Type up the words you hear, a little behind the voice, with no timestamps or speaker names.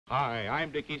Hi,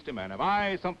 I'm Dick Eastham, and have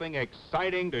I something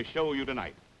exciting to show you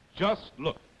tonight. Just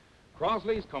look.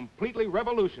 Crosley's completely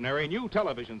revolutionary new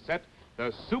television set,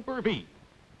 the Super V.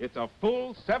 It's a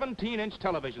full 17-inch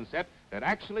television set that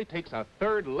actually takes a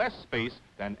third less space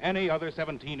than any other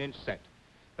 17-inch set.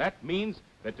 That means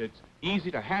that it's easy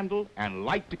to handle and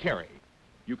light to carry.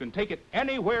 You can take it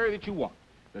anywhere that you want.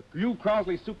 The new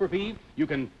Crosley Super V, you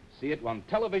can see it on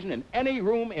television in any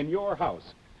room in your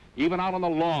house. Even out on the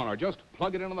lawn, or just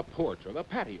plug it in on the porch or the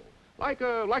patio, like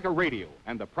a radio.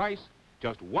 And the price,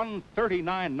 just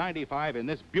 $139.95 in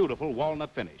this beautiful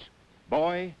walnut finish.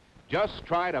 Boy, just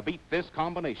try to beat this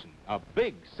combination. A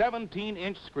big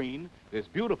 17-inch screen, this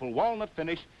beautiful walnut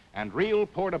finish, and real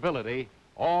portability,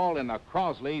 all in the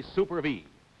Crosley Super V.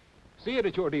 See it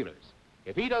at your dealers.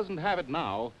 If he doesn't have it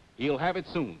now, he'll have it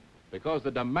soon, because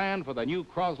the demand for the new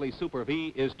Crosley Super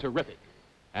V is terrific.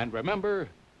 And remember,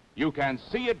 you can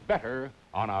see it better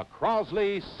on a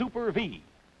Crosley Super V.